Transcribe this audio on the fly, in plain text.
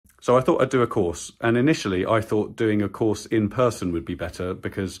So I thought I'd do a course, and initially I thought doing a course in person would be better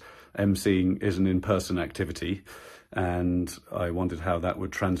because emceeing is an in-person activity, and I wondered how that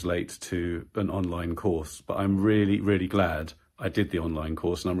would translate to an online course. But I'm really, really glad I did the online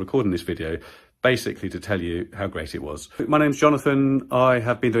course, and I'm recording this video basically to tell you how great it was. My name's Jonathan. I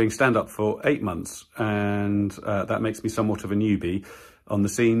have been doing stand-up for 8 months, and that makes me somewhat of a newbie on the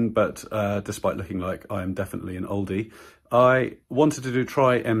scene, but despite looking like I am definitely an oldie, I wanted to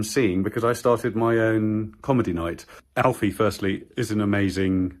try emceeing because I started my own comedy night. Alfie, firstly, is an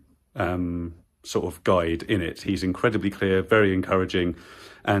amazing sort of guide in it. He's incredibly clear, very encouraging,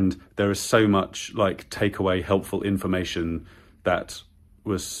 and there is so much like takeaway helpful information that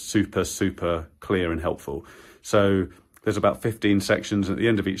was super, super clear and helpful. So there's about 15 sections, and at the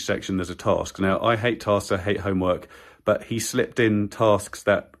end of each section there's a task. Now, I hate tasks, I hate homework, but he slipped in tasks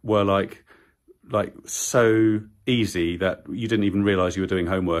that were like so easy that you didn't even realize you were doing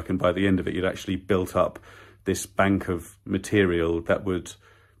homework, and by the end of it you'd actually built up this bank of material that would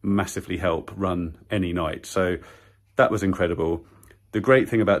massively help run any night. So that was incredible. The great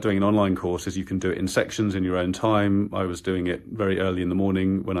thing about doing an online course is you can do it in sections in your own time. I was doing it very early in the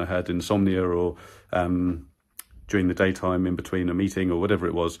morning when I had insomnia, or during the daytime in between a meeting or whatever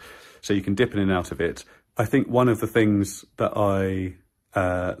it was. So you can dip in and out of it. I think one of the things that I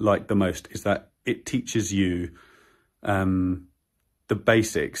like the most is that it teaches you the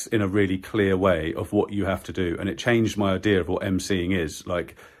basics in a really clear way of what you have to do. And it changed my idea of what emceeing is.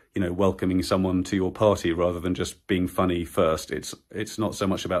 Like, you know, welcoming someone to your party rather than just being funny first. It's not so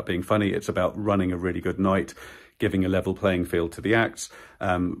much about being funny, it's about running a really good night, giving a level playing field to the acts,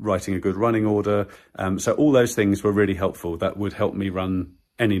 writing a good running order. So all those things were really helpful. That would help me run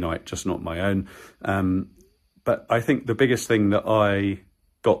any night, just not my own. But I think the biggest thing that I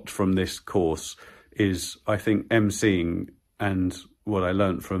got from this course is, I think emceeing, and what I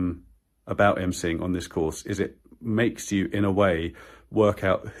learned about emceeing on this course is it makes you, in a way, work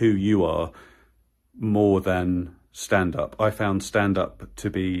out who you are more than stand-up. I found stand-up to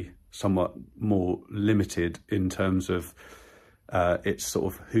be somewhat more limited in terms of it's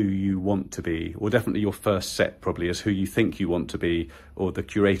sort of who you want to be, or definitely your first set probably is who you think you want to be, or the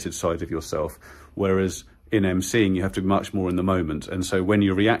curated side of yourself. Whereas in emceeing, you have to be much more in the moment. And so when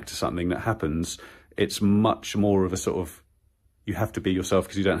you react to something that happens, it's much more of a sort of, you have to be yourself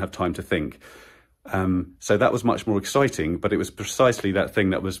because you don't have time to think. So that was much more exciting, but it was precisely that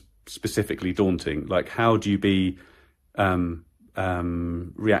thing that was specifically daunting. Like, how do you be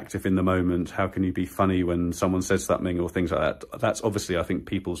reactive in the moment? How can you be funny when someone says something or things like that? That's obviously, I think,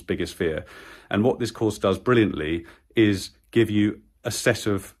 people's biggest fear. And what this course does brilliantly is give you a set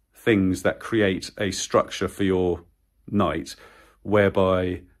of things that create a structure for your night,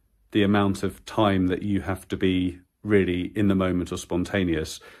 whereby the amount of time that you have to be really in the moment or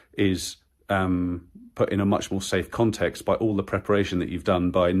spontaneous is put in a much more safe context by all the preparation that you've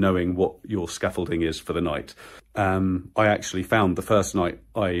done, by knowing what your scaffolding is for the night. I actually found the first night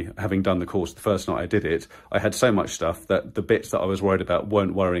having done the course, the first night I did it, I had so much stuff that the bits that I was worried about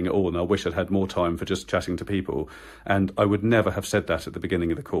weren't worrying at all, and I wish I'd had more time for just chatting to people. And I would never have said that at the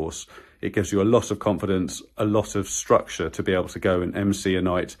beginning of the course. It gives you a lot of confidence, a lot of structure to be able to go and MC a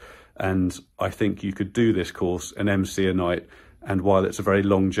night. And I think you could do this course and MC a night, and while it's a very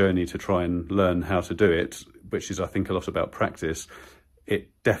long journey to try and learn how to do it, which is, I think, a lot about practice,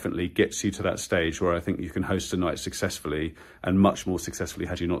 it definitely gets you to that stage where I think you can host a night successfully, and much more successfully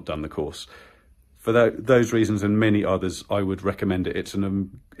had you not done the course. For those reasons and many others, I would recommend it. It's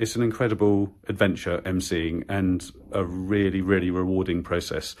an incredible adventure, emceeing, and a really, really rewarding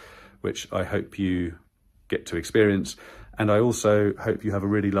process, which I hope you get to experience. And I also hope you have a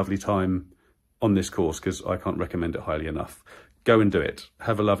really lovely time on this course, because I can't recommend it highly enough. Go and do it.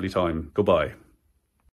 Have a lovely time. Goodbye.